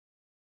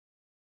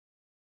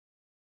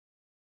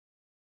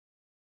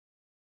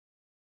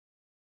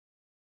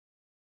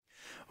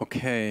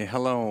Okay,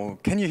 hello.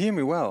 Can you hear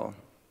me well?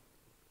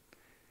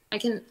 I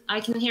can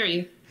hear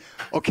you.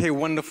 Okay,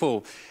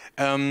 wonderful.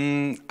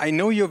 I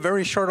know you're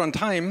very short on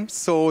time,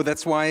 so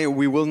that's why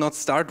we will not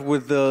start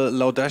with the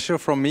laudatio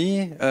from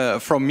me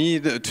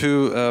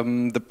to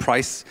the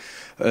prize,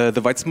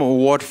 the Weizenbaum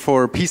Award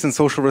for Peace and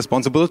Social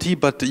Responsibility.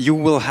 But you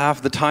will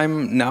have the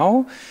time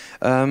now,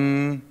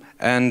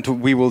 and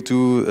we will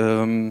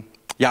do.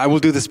 I will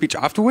do the speech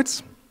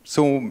afterwards.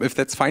 So if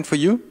that's fine for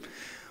you.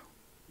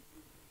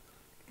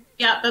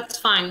 Yeah, that's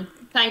fine.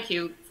 Thank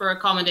you for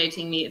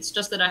accommodating me. It's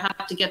just that I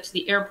have to get to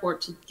the airport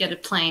to get a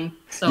plane.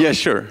 So yeah,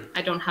 sure.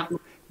 I don't have.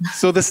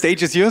 So the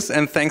stage is yours,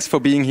 and thanks for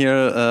being here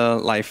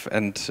live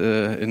and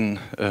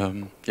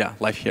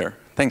live here.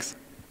 Thanks.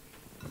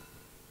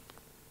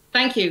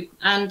 Thank you,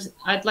 and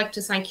I'd like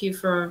to thank you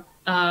for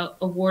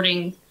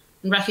awarding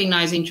and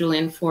recognizing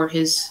Julian for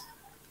his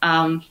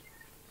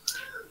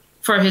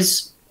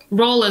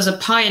role as a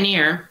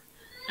pioneer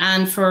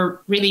and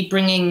for really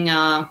bringing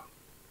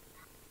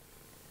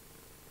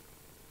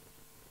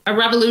a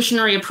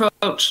revolutionary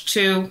approach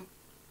to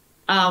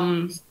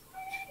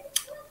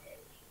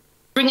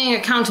bringing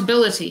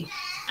accountability.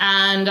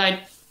 And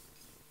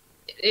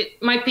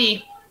it might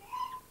be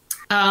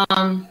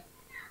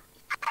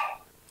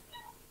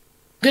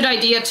good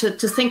idea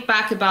to think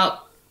back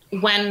about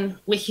when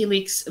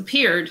WikiLeaks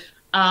appeared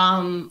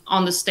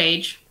on the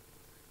stage,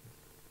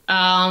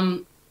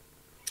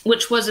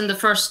 which was in the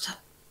first,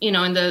 in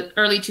the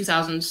early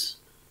 2000s.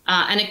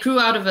 And it grew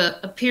out of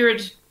a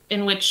period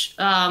in which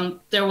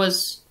there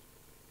was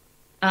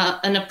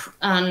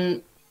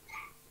an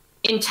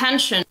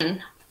intention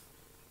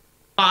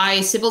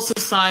by civil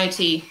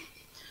society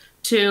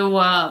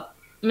to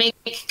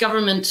make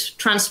government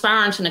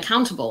transparent and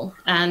accountable.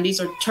 And these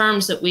are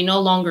terms that we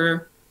no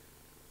longer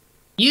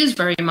use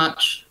very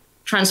much,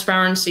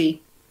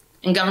 transparency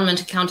and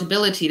government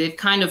accountability. They've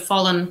kind of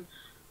fallen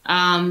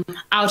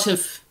out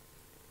of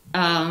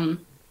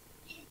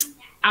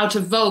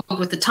vogue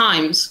with the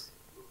times.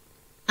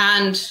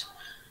 And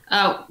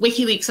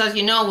WikiLeaks, as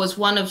you know, was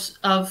one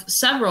of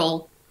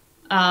several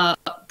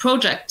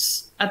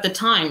projects at the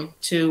time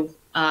to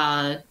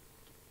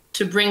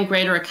bring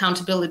greater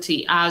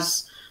accountability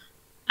as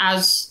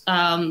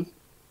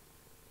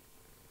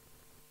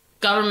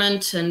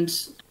government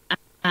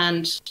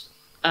and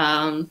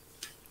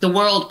the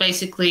world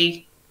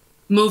basically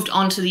moved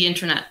onto the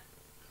internet.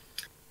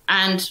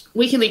 And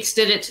WikiLeaks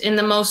did it in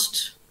the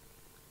most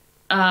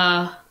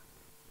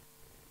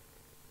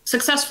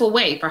successful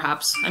way,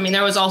 perhaps. I mean,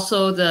 there was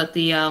also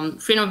the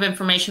Freedom of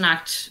Information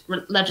Act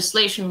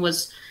legislation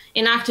was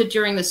enacted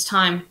during this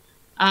time.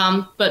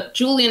 But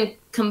Julian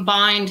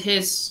combined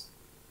his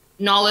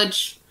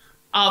knowledge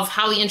of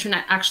how the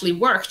internet actually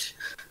worked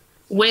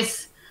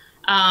with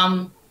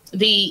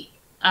the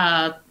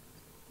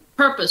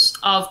purpose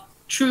of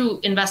true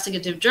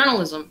investigative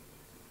journalism.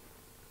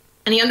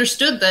 And he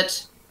understood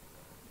that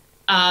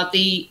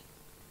the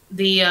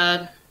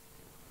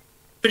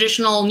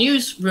traditional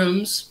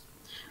newsrooms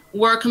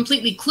were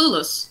completely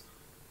clueless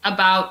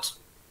about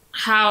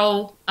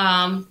how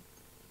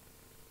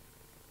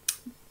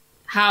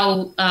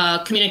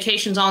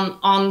communications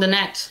on the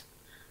net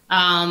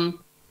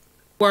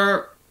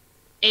were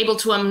able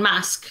to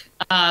unmask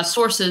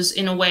sources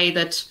in a way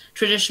that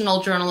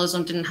traditional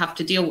journalism didn't have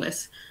to deal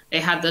with. They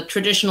had the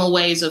traditional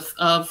ways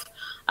of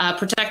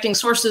protecting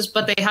sources,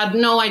 but they had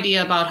no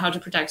idea about how to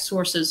protect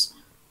sources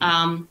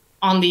in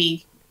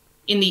the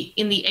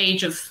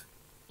age of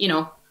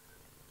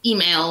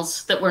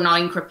emails that were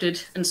not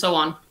encrypted and so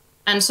on.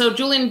 And so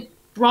Julian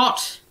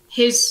brought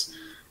his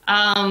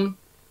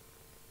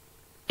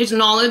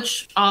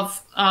knowledge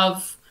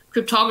of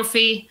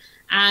cryptography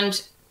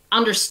and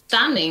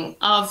understanding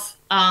of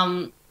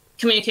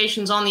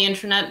communications on the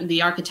internet and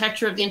the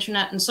architecture of the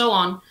internet and so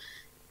on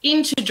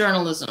into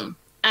journalism,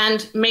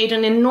 and made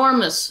an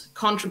enormous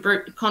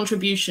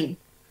contribution,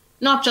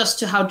 not just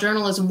to how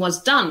journalism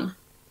was done,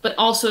 but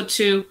also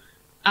to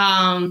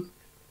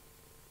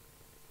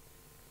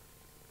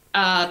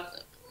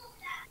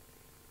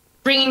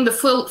bringing the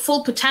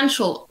full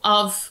potential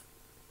of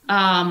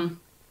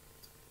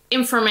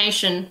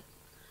information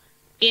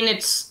in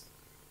its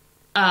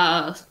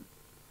as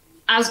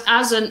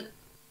a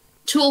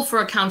tool for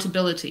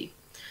accountability.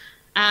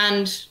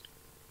 And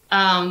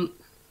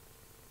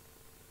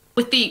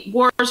with the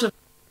wars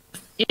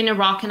in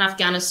Iraq and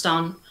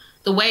Afghanistan,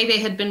 the way they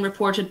had been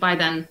reported by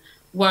then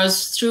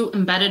was through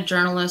embedded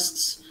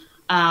journalists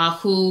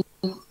who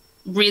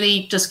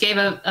really just gave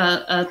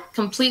a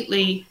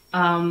completely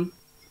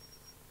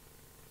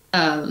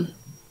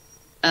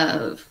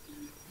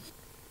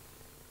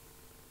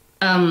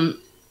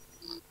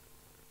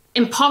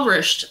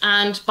impoverished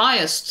and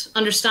biased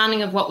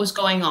understanding of what was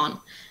going on.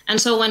 And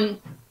so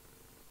when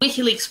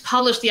WikiLeaks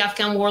published the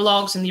Afghan war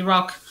logs and the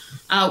Iraq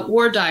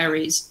war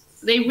diaries,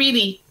 they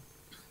really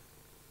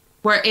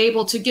were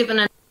able to give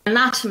an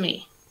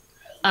anatomy,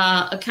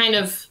 a kind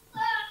of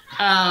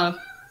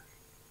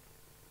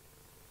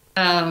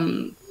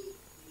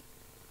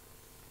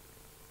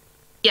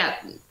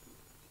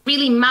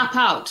really map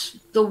out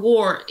the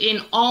war in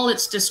all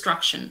its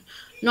destruction,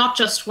 not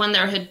just when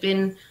there had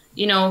been,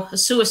 you know, a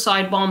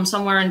suicide bomb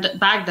somewhere in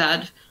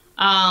Baghdad,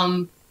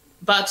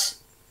 but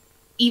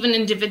even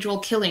individual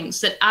killings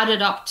that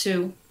added up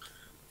to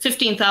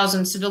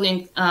 15,000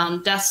 civilian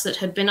deaths that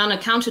had been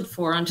unaccounted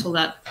for until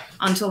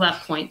that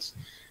point,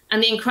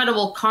 and the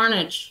incredible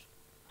carnage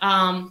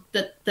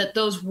that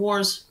those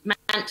wars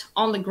meant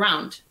on the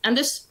ground. And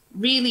this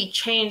really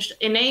changed,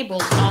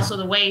 enabled also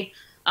the way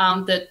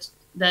that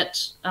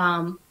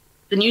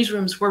the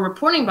newsrooms were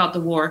reporting about the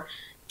war,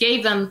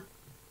 gave them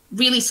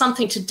really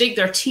something to dig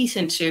their teeth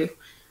into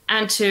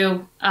and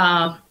to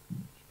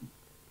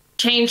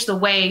change the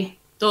way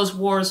those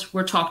wars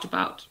were talked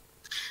about.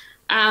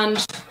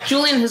 And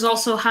Julian has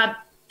also had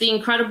the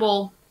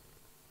incredible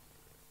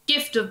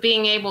gift of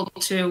being able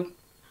to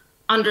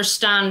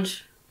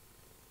understand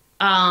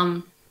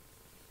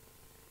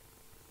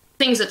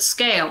things at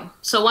scale.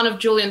 So one of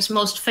Julian's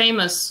most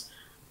famous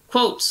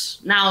quotes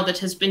now that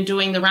has been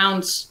doing the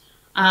rounds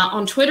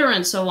on Twitter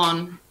and so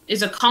on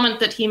is a comment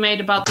that he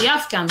made about the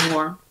Afghan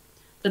war,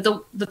 that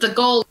the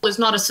goal is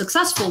not a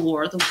successful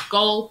war. The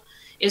goal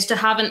is to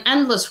have an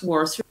endless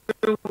war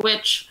through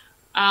which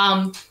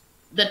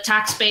the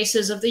tax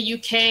bases of the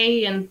UK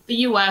and the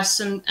US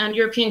and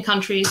European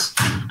countries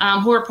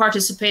who are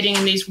participating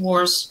in these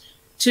wars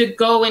to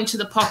go into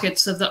the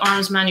pockets of the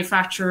arms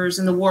manufacturers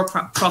and the war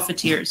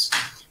profiteers.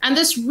 And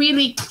this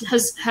really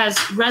has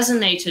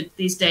resonated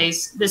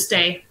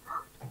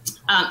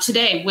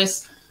today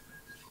with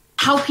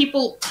how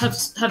people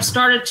have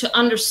started to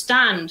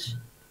understand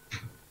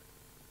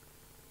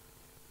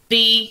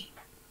the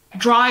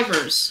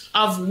drivers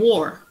of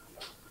war.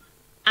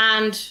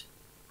 And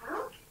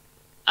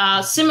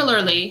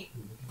similarly,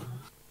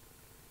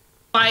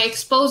 by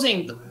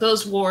exposing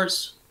those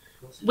wars,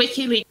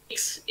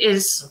 Wikileaks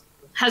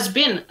has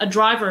been a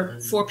driver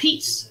for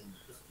peace,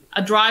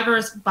 a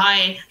driver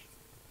by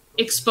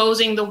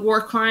exposing the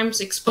war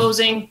crimes,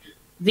 exposing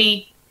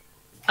the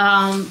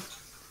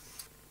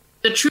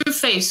true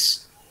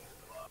face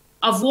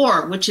of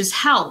war, which is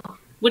hell,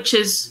 which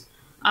is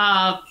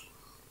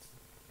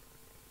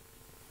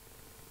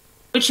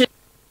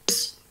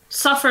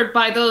suffered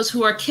by those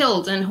who are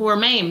killed and who are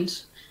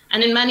maimed,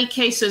 and in many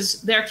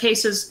cases, they're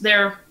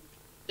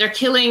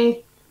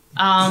killing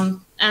and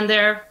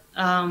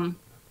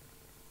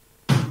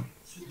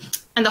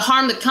the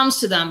harm that comes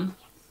to them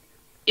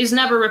is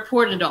never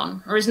reported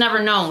on or is never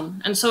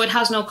known, and so it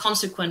has no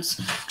consequence.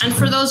 And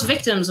for those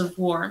victims of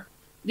war,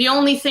 the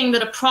only thing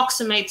that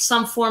approximates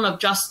some form of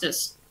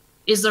justice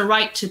is the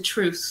right to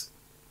truth.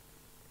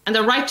 And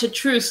the right to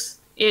truth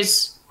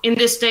is, in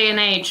this day and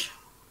age,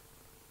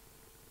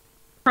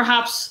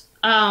 perhaps,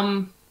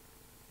 I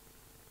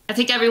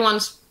think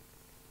everyone's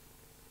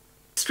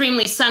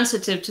extremely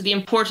sensitive to the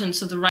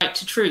importance of the right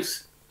to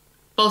truth,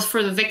 both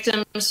for the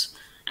victims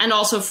and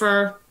also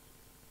for,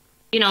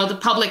 you know, the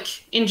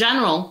public in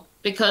general,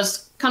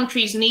 because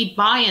countries need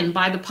buy-in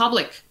by the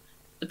public.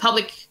 The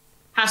public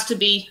has to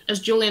be, as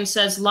Julian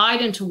says,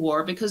 lied into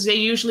war because they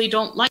usually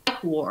don't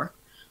like war.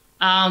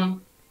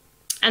 And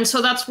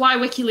so that's why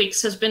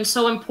WikiLeaks has been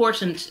so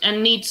important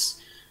and needs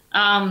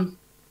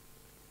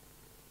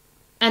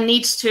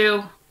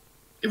to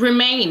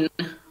remain.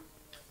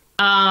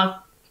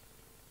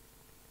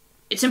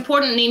 It's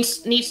important,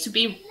 needs to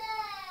be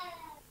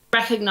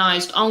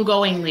recognized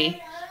ongoingly,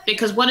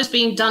 because what is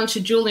being done to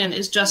Julian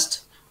is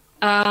just,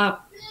 it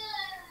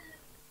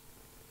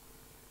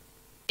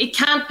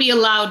can't be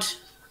allowed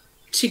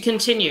to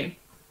continue,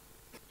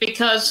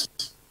 because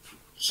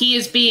he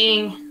is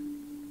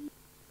being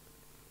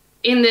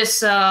in this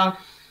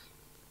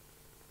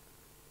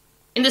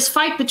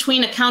fight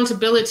between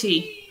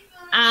accountability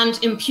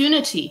and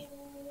impunity.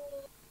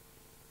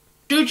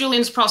 Through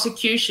Julian's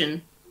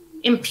prosecution,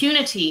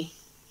 impunity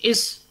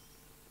is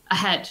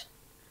ahead,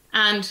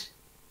 and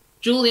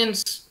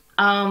Julian's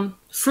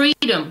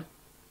freedom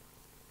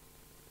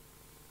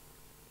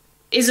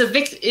is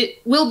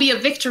it will be a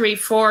victory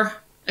for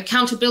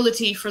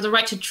accountability, for the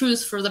right to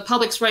truth, for the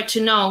public's right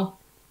to know,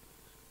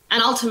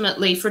 and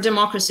ultimately for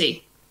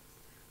democracy.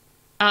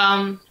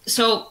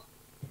 So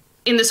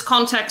in this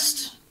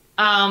context,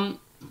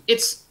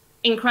 it's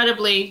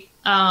incredibly,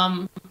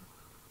 I'm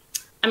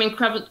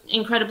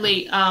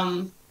incredibly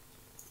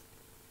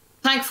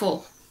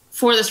thankful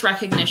for this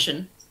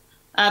recognition,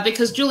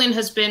 because Julian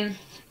has been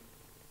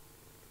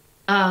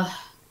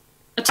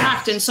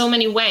attacked in so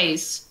many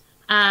ways,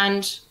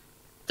 and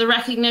the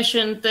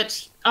recognition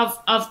that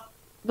of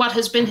what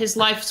has been his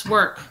life's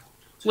work,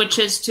 which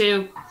is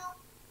to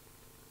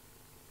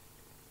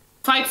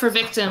fight for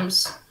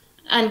victims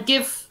and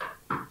give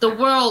the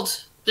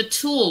world the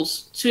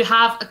tools to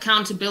have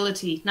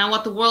accountability. Now,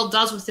 what the world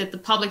does with it, the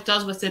public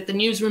does with it, the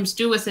newsrooms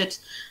do with it,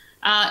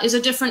 is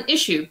a different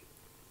issue.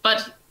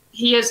 But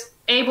he is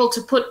able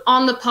to put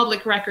on the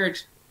public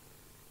record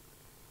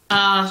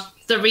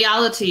the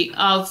reality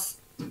of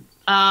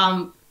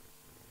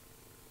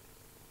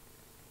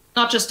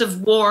not just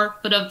of war,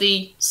 but of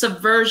the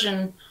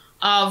subversion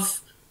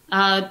of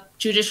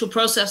judicial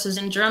processes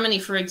in Germany,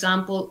 for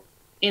example,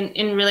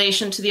 in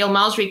relation to the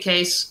al-Masri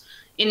case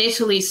in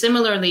Italy,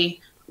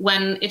 similarly,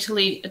 when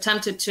Italy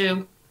attempted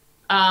to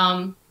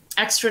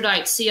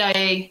extradite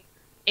CIA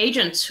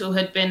agents who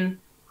had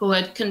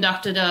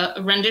conducted a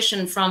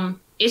rendition from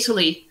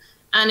Italy,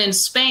 and in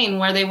Spain,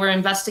 where they were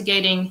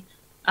investigating,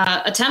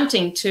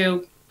 attempting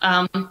to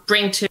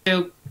bring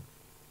to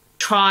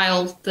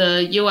trial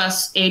the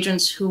U.S.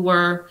 agents who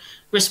were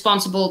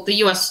responsible, the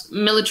U.S.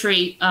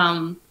 military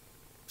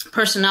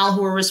personnel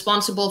who were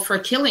responsible for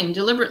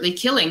deliberately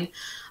killing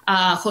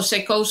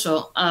Jose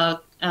Coso,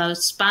 a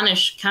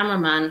Spanish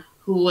cameraman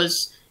who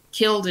was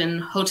killed in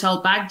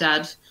Hotel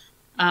Baghdad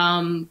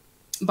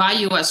by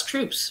U.S.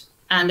 troops,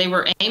 and they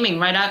were aiming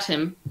right at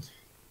him.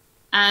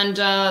 And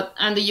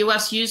the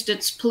U.S. used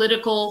its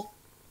political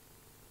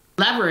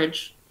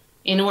leverage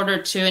in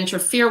order to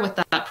interfere with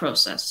that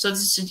process. So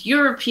this is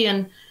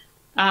European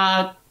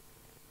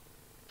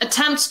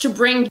attempts to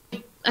bring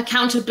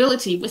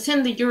accountability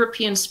within the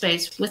European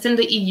space, within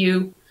the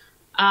EU,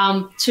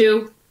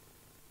 to,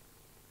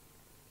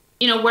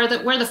 you know, where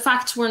the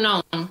facts were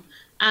known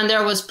and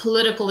there was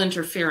political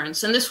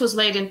interference. And this was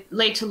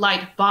laid to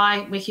light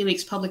by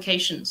WikiLeaks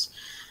publications.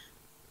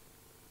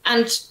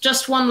 And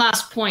just one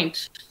last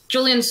point.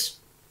 Julian's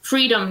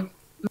freedom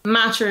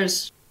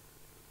matters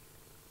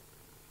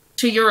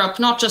to Europe,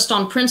 not just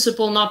on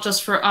principle, not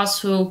just for us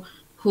who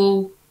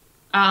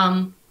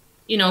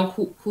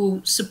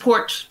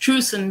support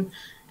truth and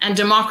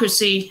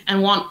democracy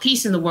and want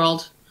peace in the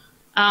world,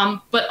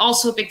 but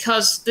also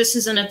because this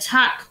is an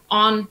attack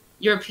on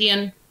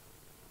the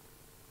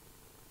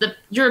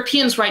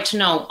Europeans' right to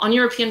know, on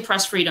European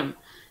press freedom.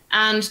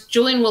 And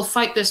Julian will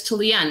fight this till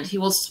the end. He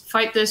will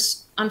fight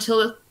this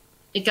until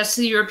it gets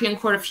to the European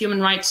Court of Human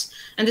Rights.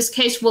 And this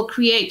case will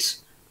create,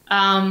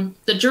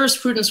 the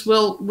jurisprudence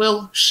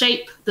will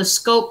shape the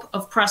scope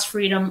of press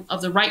freedom,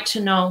 of the right to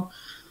know,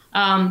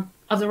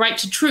 of the right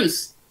to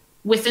truth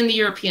within the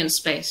European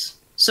space.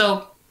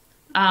 So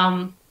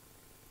I'd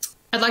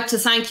like to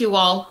thank you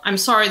all. I'm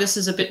sorry this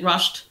is a bit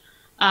rushed,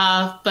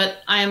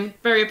 but I am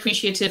very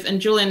appreciative,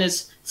 and Julian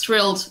is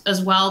thrilled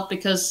as well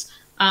because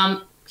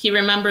he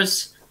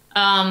remembers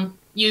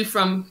you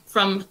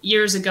from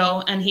years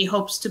ago, and he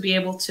hopes to be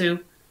able to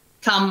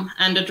come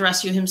and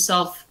address you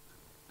himself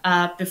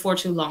before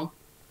too long.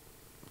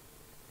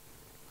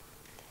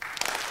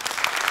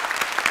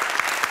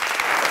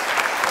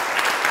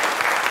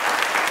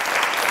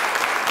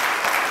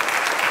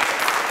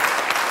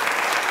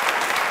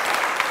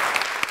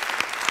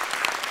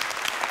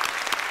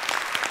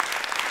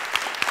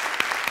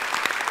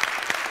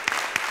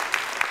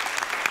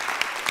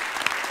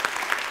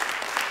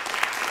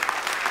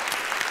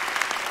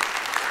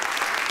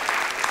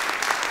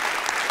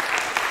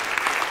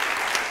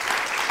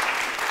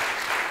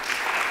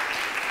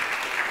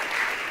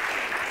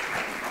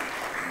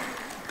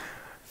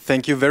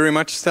 Thank you very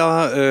much,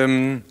 Stella,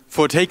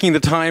 for taking the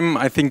time.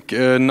 I think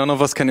none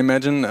of us can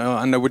imagine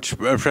under which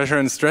pressure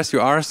and stress you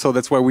are, so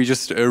that's why we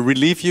just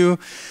relieve you.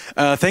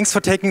 Thanks for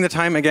taking the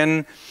time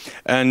again,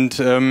 and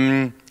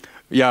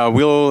yeah,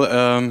 we'll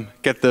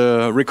get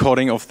the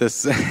recording of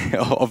this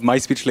of my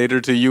speech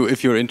later to you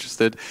if you're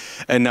interested.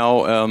 And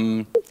now,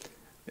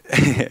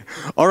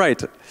 all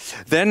right,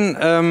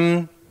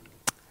 then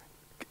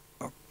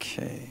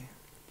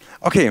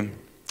okay,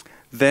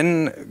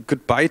 then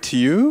goodbye to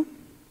you.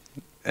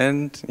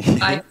 And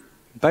bye.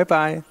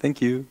 Bye-bye.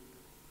 Thank you.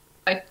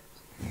 Bye.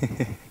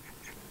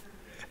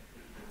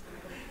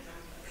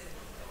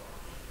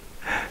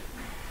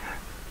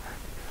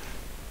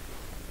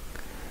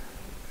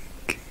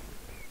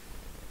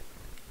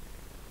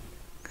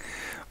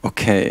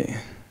 Okay.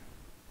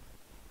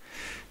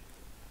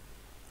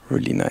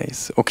 Really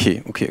nice.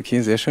 Okay,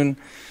 sehr schön.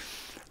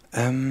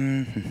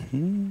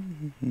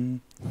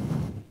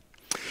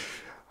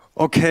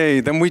 Okay,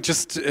 then we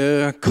just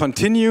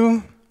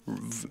continue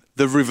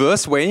the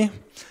reverse way.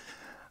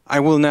 I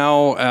will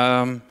now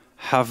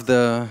have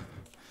the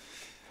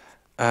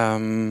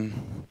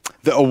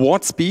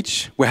award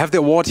speech. We have the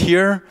award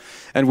here,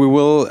 and we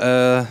will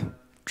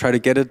try to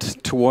get it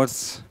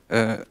towards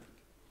to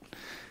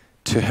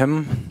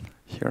him.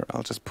 Here,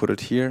 I'll just put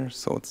it here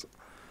so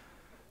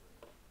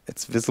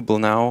it's visible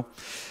now.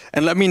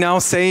 And let me now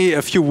say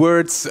a few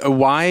words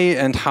why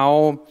and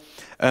how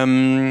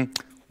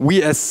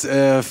we as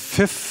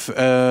FIfF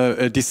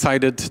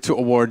decided to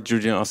award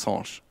Julian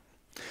Assange.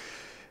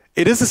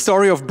 It is a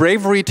story of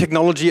bravery,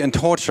 technology, and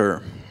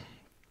torture.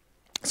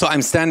 So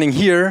I'm standing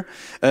here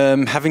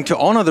having to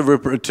honor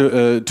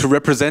to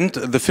represent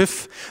the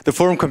FIfF, the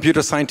Forum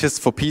Computer Scientists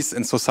for Peace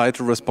and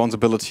Societal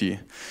Responsibility.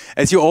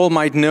 As you all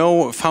might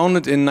know,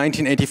 founded in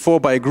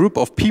 1984 by a group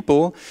of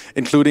people,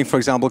 including, for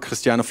example,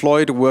 Christiane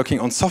Floyd, working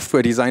on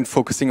software design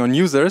focusing on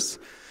users,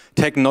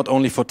 tech not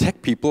only for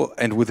tech people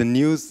and with the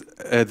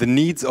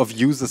needs of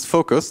users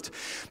focused,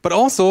 but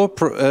also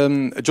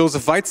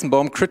Joseph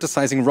Weizenbaum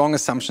criticizing wrong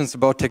assumptions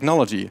about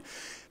technology.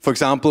 For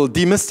example,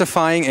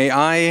 demystifying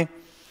AI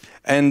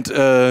and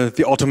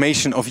the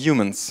automation of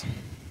humans.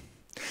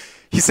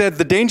 He said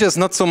the danger is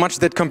not so much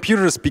that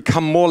computers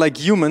become more like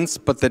humans,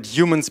 but that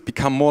humans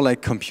become more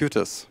like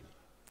computers.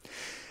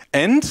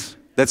 And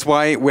that's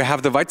why we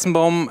have the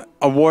Weizenbaum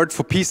Award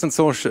for Peace and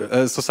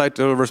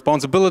Societal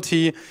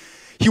Responsibility.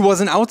 He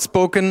was an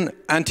outspoken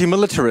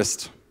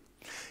anti-militarist.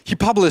 He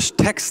published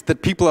texts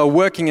that people are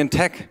working in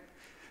tech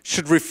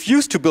should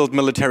refuse to build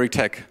military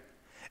tech.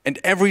 And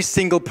every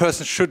single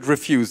person should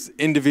refuse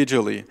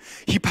individually.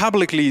 He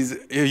publicly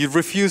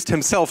refused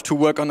himself to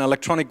work on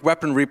electronic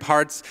weaponry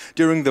parts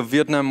during the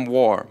Vietnam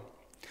War.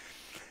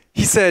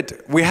 He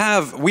said, we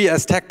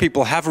as tech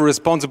people have a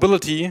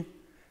responsibility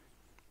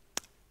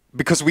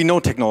because we know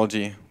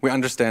technology, we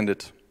understand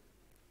it.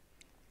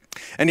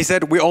 And he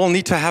said, we all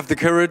need to have the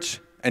courage,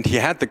 and he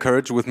had the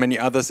courage with many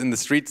others in the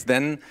streets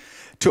then,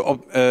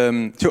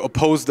 to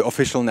oppose the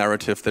official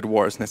narrative that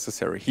war is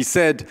necessary. He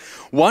said,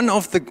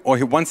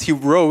 once he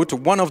wrote,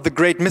 one of the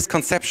great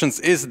misconceptions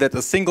is that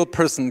a single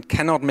person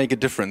cannot make a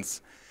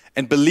difference.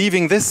 And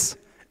believing this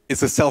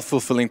is a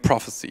self-fulfilling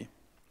prophecy.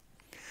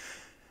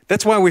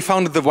 That's why we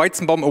founded the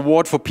Weizenbaum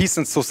Award for Peace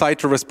and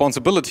Societal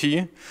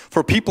Responsibility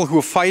for people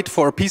who fight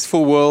for a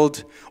peaceful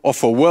world, or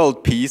for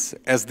world peace,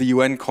 as the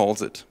UN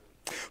calls it.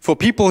 For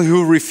people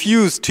who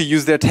refuse to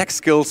use their tech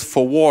skills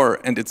for war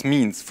and its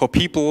means. For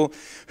people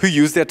who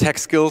use their tech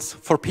skills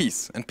for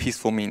peace and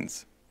peaceful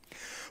means.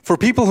 For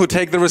people who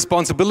take the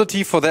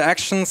responsibility for their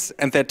actions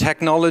and their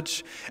tech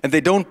knowledge, and they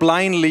don't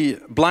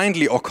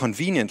blindly or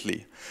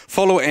conveniently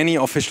follow any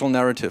official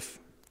narrative.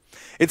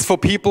 It's for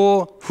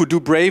people who do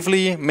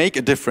bravely make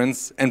a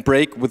difference and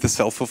break with the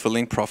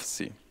self-fulfilling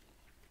prophecy.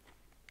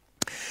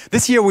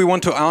 This year we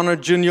want to honor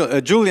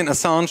Julian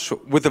Assange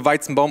with the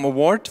Weizenbaum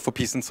Award for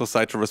Peace and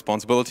Societal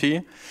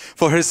Responsibility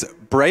for his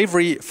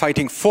bravery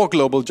fighting for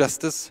global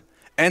justice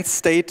and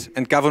state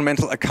and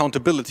governmental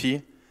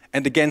accountability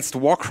and against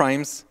war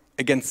crimes,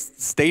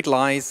 against state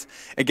lies,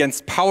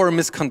 against power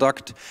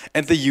misconduct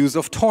and the use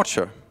of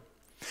torture.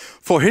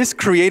 For his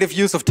creative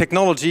use of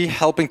technology,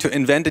 helping to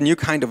invent a new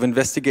kind of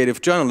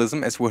investigative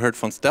journalism, as we heard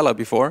from Stella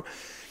before,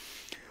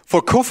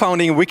 for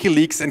co-founding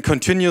Wikileaks and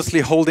continuously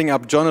holding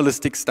up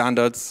journalistic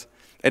standards,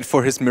 and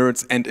for his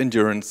merits and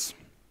endurance.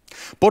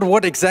 But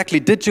what exactly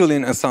did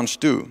Julian Assange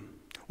do?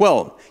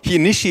 Well, he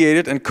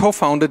initiated and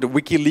co-founded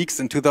Wikileaks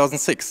in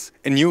 2006,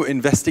 a new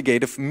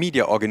investigative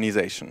media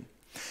organization.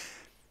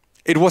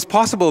 It was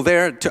possible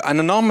there to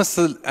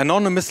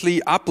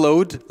anonymously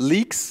upload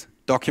leaks,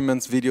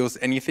 documents, videos,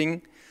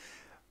 anything.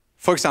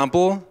 For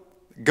example,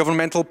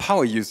 governmental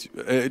power use,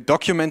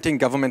 documenting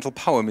governmental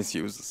power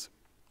misuses.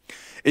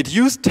 It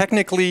used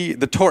technically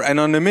the Tor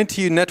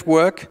anonymity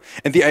network,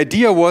 and the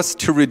idea was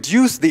to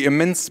reduce the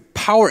immense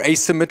power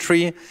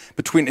asymmetry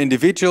between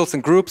individuals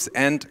and groups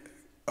and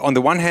on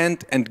the one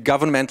hand and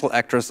governmental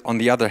actors on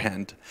the other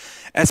hand,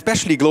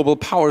 especially global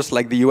powers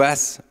like the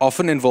US,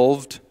 often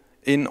involved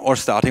in or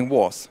starting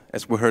wars.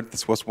 As we heard,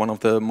 this was one of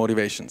the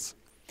motivations.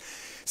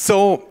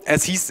 So,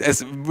 as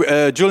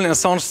Julian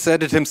Assange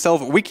said it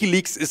himself,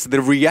 WikiLeaks is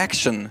the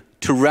reaction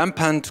to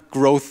rampant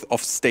growth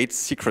of state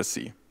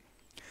secrecy.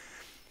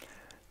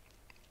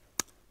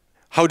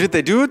 How did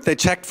they do it? They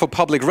checked for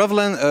public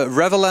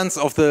relevance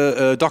of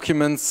the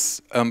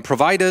documents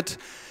provided,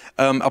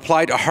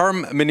 applied a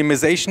harm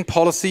minimization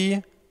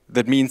policy,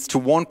 that means to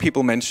warn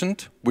people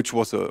mentioned, which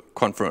was a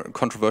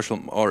controversial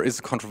or is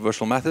a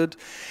controversial method,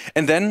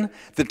 and then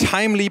the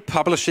timely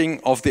publishing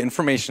of the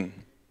information.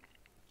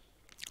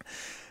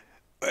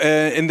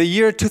 In the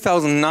year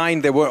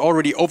 2009, there were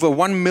already over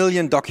 1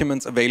 million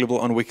documents available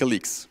on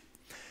WikiLeaks,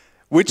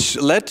 which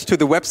led to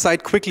the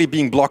website quickly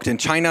being blocked in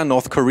China,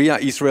 North Korea,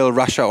 Israel,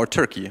 Russia, or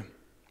Turkey.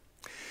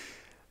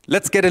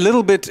 Let's get a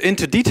little bit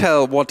into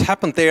detail what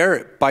happened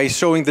there by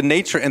showing the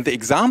nature and the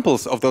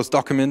examples of those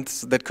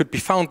documents that could be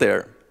found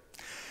there.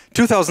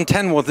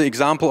 2010 was the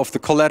example of the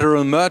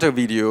collateral murder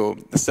video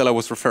Stella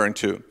was referring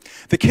to.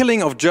 The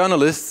killing of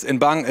journalists in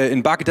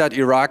Baghdad,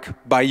 Iraq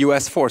by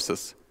US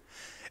forces.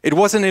 It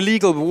was an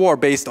illegal war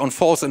based on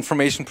false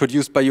information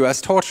produced by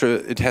US torture,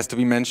 it has to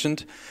be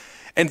mentioned.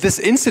 And this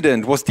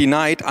incident was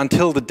denied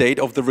until the date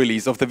of the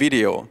release of the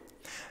video.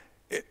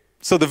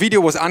 So the video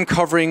was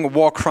uncovering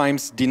war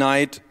crimes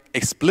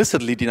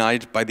explicitly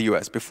denied by the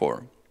US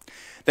before.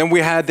 Then we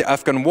had the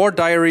Afghan War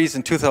Diaries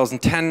in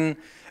 2010,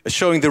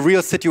 showing the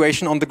real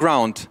situation on the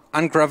ground,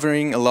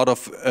 uncovering a lot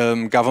of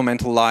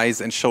governmental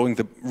lies and showing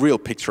the real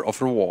picture of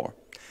the war.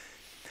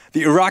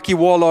 The Iraqi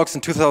war logs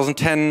in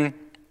 2010,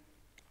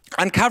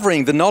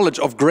 uncovering the knowledge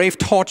of grave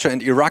torture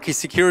and Iraqi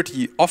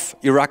security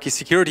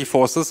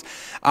forces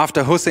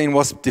after Hussein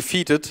was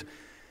defeated,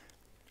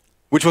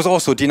 which was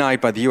also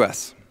denied by the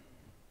US,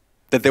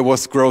 that there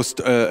was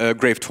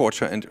grave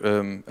torture and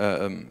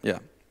yeah.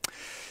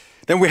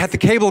 Then we had the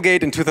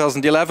Cablegate in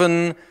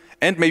 2011,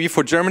 and maybe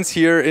for Germans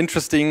here,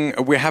 interesting,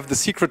 we have the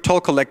secret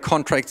toll collect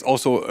contracts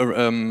also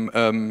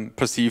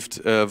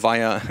perceived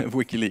via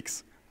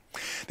WikiLeaks.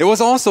 There was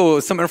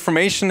also some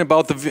information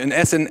about the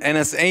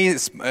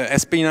NSA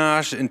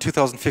espionage in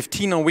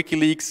 2015 on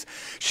WikiLeaks,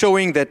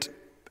 showing that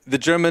the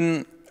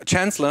German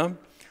chancellor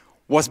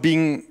was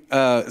being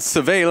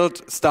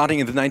surveilled starting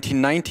in the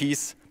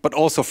 1990s, but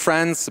also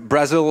France,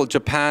 Brazil,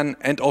 Japan,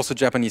 and also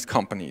Japanese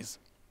companies.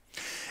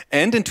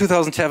 And in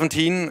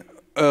 2017,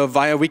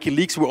 via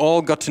WikiLeaks, we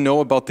all got to know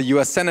about the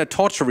US Senate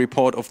torture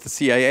report of the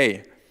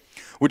CIA,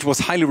 which was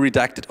highly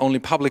redacted, only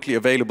publicly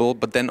available,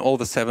 but then all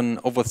the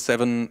over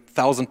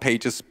 7,000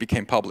 pages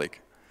became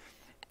public.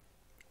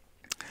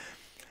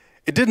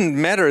 It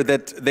didn't matter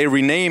that they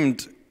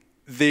renamed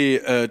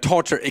the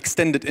torture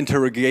extended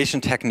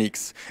interrogation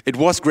techniques. It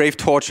was grave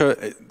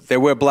torture. There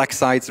were black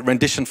sites,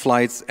 rendition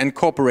flights, and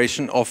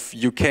cooperation of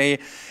UK,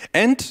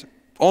 and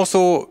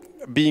also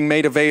being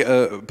made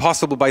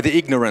possible by the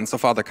ignorance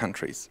of other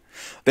countries.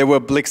 There were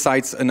black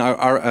sites in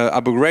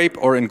Abu Ghraib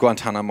or in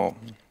Guantanamo.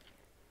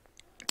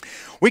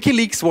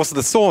 WikiLeaks was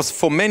the source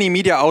for many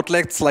media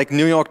outlets like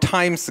New York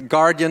Times,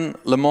 Guardian,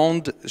 Le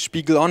Monde,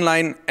 Spiegel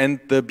Online, and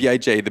the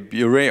BIJ, the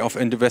Bureau of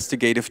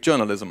Investigative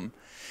Journalism.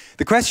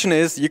 The question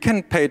is, you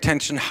can pay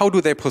attention, how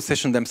do they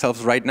position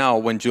themselves right now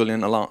when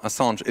Julian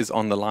Assange is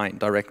on the line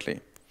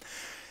directly?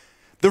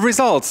 The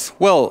results,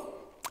 well,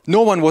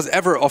 no one was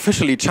ever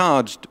officially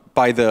charged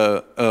by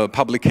the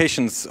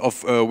publications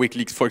of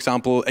WikiLeaks, for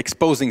example,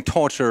 exposing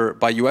torture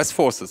by US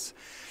forces.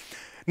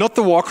 Not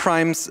the war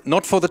crimes,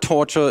 not for the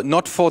torture,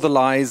 not for the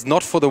lies,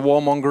 not for the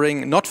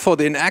warmongering, not for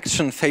the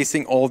inaction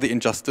facing all the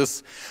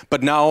injustice,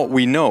 but now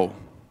we know,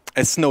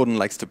 as Snowden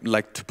likes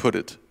to put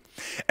it.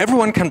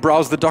 Everyone can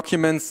browse the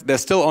documents, they're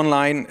still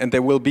online, and they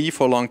will be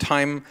for a long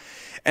time.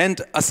 And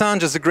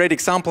Assange is a great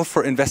example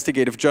for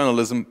investigative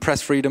journalism,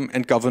 press freedom,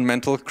 and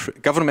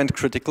government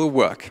critical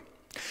work.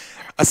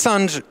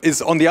 Assange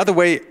is, on the other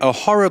way, a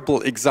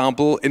horrible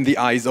example in the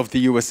eyes of the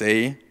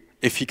USA,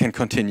 if he can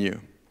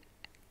continue.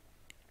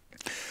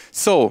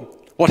 So,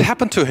 what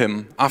happened to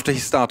him after he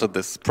started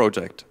this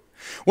project?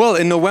 Well,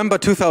 in November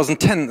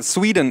 2010,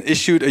 Sweden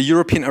issued a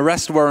European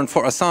arrest warrant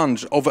for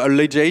Assange over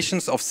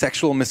allegations of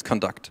sexual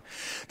misconduct.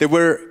 There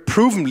were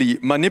provenly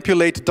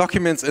manipulated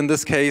documents in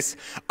this case,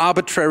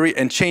 arbitrary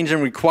and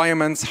changing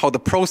requirements, how the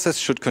process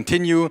should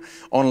continue,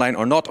 online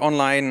or not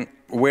online,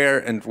 where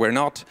and where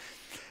not.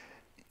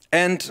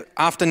 And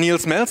after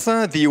Nils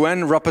Melzer, the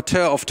UN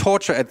rapporteur of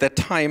torture at that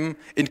time,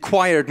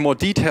 inquired more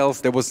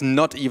details, there was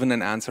not even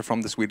an answer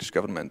from the Swedish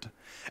government.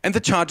 And the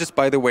charges,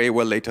 by the way,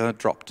 were later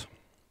dropped.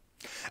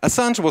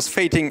 Assange was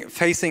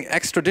facing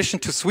extradition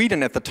to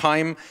Sweden at the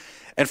time,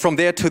 and from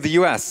there to the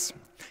US.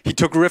 He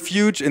took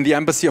refuge in the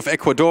embassy of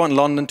Ecuador in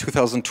London in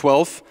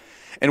 2012,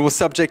 and was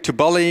subject to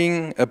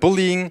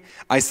bullying,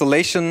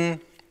 isolation,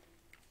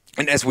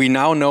 and as we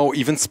now know,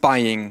 even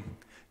spying.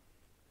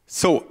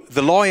 So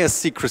the lawyer's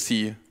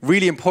secrecy,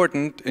 really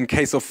important in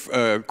case of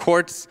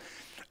courts,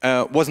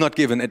 was not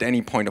given at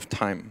any point of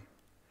time.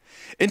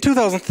 In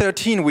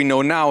 2013, we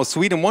know now,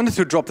 Sweden wanted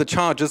to drop the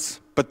charges,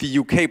 but the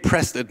UK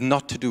pressed it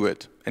not to do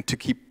it and to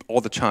keep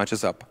all the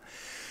charges up.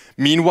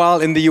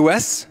 Meanwhile, in the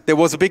US, there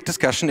was a big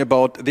discussion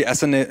about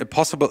the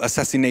possible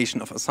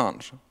assassination of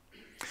Assange.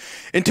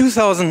 In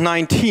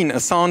 2019,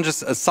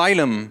 Assange's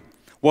asylum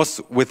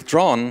was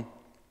withdrawn,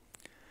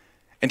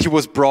 and he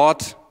was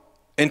brought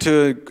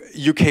into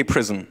UK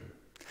prison.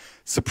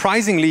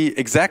 Surprisingly,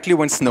 exactly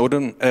when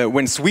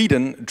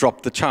Sweden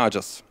dropped the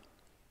charges.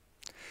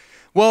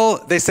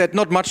 Well, they said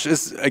not much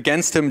is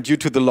against him due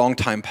to the long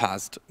time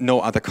past.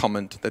 No other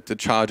comment that the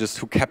charges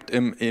who kept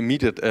him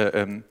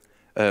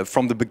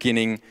from the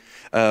beginning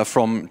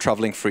from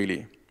traveling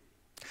freely.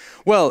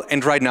 Well,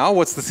 and right now,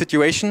 what's the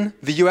situation?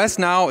 The US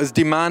now is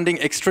demanding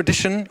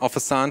extradition of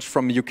Assange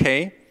from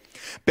UK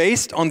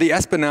based on the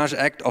Espionage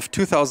Act of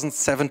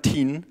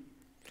 2017.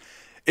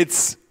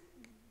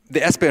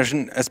 The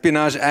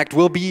Espionage Act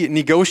will be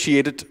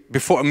negotiated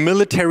before a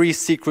military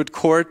secret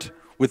court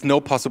with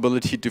no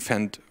possibility to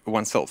defend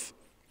oneself.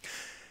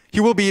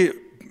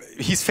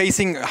 He's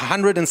facing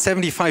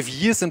 175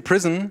 years in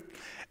prison,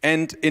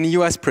 and in a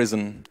US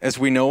prison, as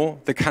we know,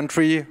 the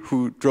country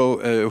who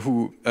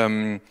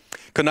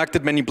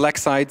conducted many black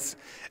sites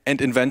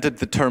and invented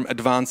the term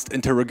advanced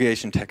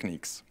interrogation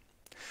techniques.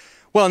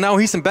 Well, now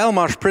he's in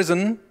Belmarsh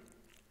prison,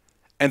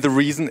 and the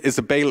reason is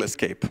a bail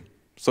escape.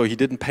 So he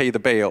didn't pay the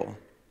bail,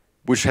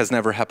 which has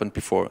never happened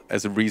before,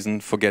 as a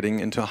reason for getting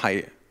into a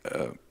high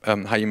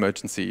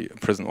emergency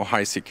prison or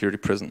high security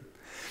prison.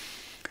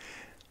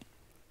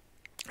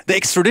 The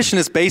extradition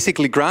is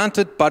basically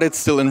granted, but it's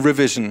still in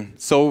revision,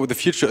 so the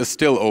future is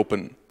still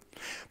open.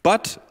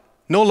 But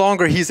no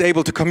longer he's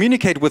able to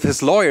communicate with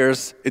his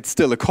lawyers, it's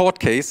still a court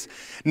case,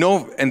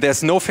 and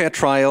there's no fair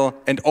trial,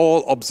 and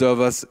all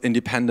observers,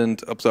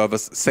 independent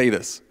observers, say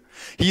this.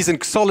 He's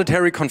in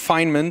solitary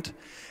confinement,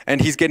 and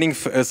he's getting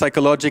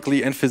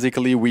psychologically and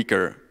physically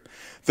weaker.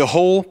 The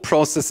whole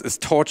process is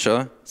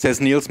torture, says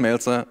Nils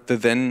Melzer,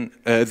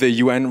 the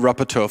UN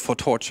rapporteur for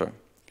torture.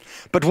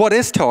 But what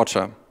is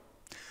torture?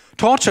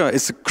 Torture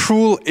is a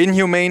cruel,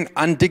 inhumane,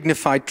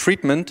 undignified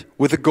treatment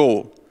with a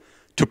goal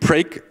to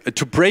break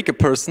a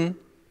person,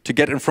 to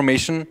get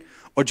information,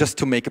 or just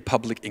to make a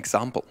public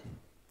example.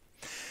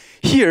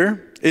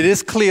 Here, it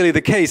is clearly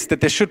the case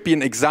that there should be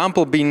an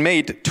example being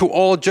made to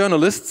all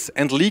journalists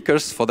and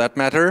leakers, for that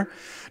matter.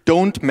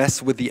 Don't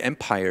mess with the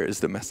empire is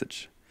the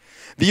message.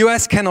 The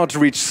US cannot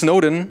reach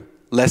Snowden,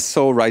 less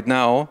so right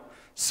now,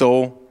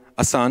 so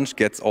Assange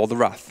gets all the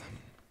wrath.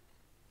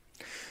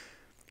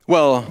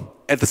 Well,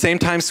 at the same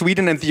time,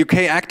 Sweden and the UK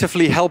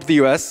actively help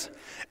the US,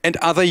 and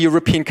other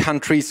European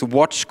countries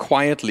watch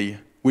quietly,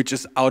 which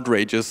is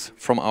outrageous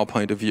from our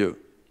point of view.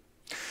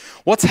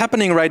 What's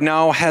happening right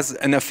now has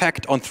an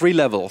effect on 3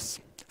 levels.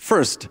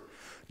 First,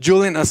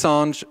 Julian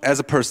Assange as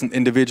a person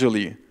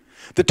individually.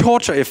 The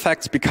torture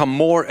effects become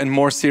more and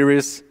more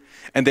serious,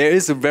 and there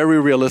is a very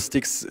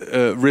realistic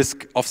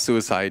risk of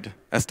suicide,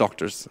 as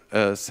doctors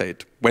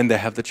said, when they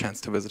have the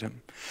chance to visit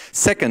him.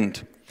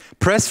 Second,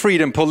 press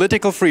freedom,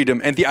 political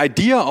freedom, and the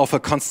idea of a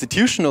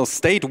constitutional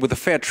state with a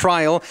fair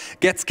trial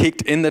gets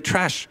kicked in the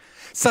trash.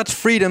 Such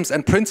freedoms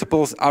and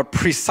principles are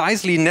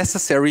precisely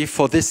necessary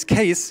for this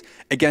case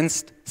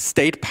against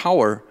state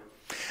power.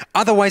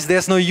 Otherwise,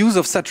 there's no use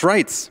of such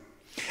rights.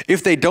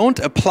 If they don't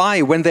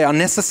apply when they are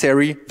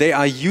necessary, they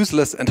are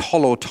useless and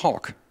hollow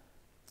talk.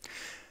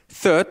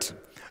 Third,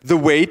 the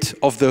weight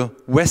of the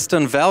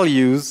Western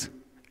values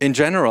in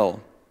general.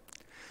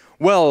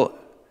 Well,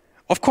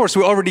 of course,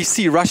 we already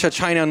see Russia,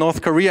 China,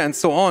 North Korea, and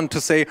so on to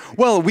say,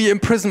 well, we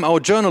imprison our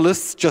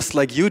journalists just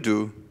like you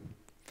do.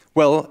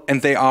 Well,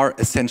 and they are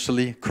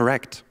essentially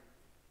correct.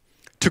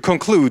 To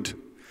conclude,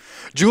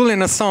 Julian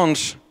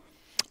Assange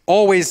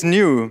always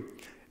knew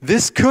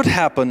this could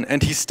happen,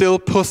 and he still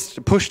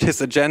pushed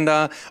his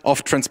agenda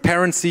of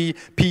transparency,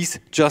 peace,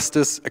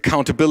 justice,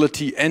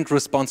 accountability, and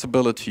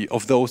responsibility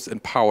of those in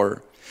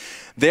power.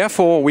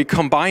 Therefore, we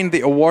combine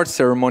the award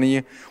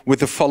ceremony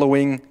with the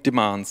following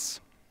demands.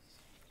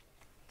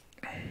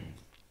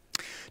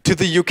 To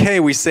the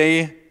UK, we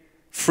say,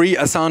 free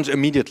Assange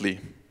immediately.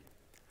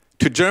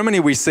 To Germany,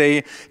 we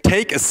say,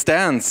 take a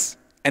stance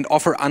and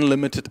offer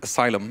unlimited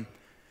asylum.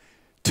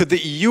 To the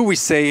EU, we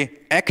say,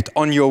 act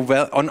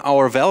on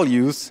our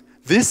values.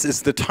 This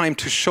is the time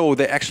to show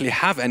they actually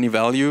have any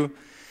value.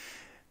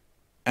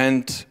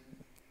 And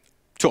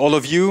to all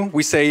of you,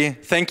 we say,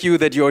 thank you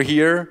that you're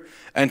here.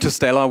 And to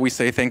Stella, we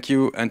say thank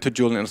you. And to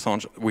Julian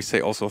Assange, we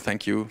say also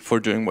thank you for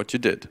doing what you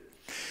did.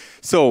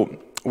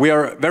 So we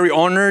are very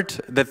honored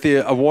that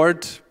the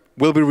award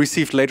will be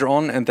received later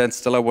on, and then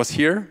Stella was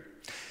here.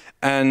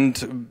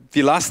 And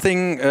the last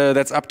thing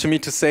that's up to me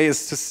to say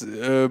is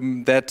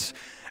that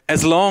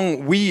as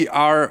long we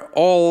are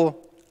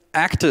all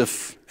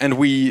active and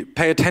we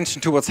pay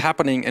attention to what's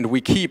happening and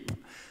we keep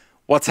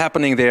what's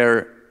happening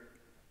there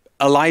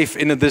alive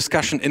in a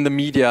discussion in the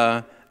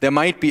media, there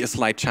might be a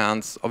slight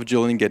chance of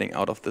Julian getting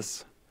out of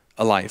this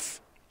alive.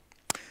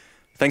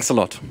 Thanks a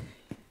lot.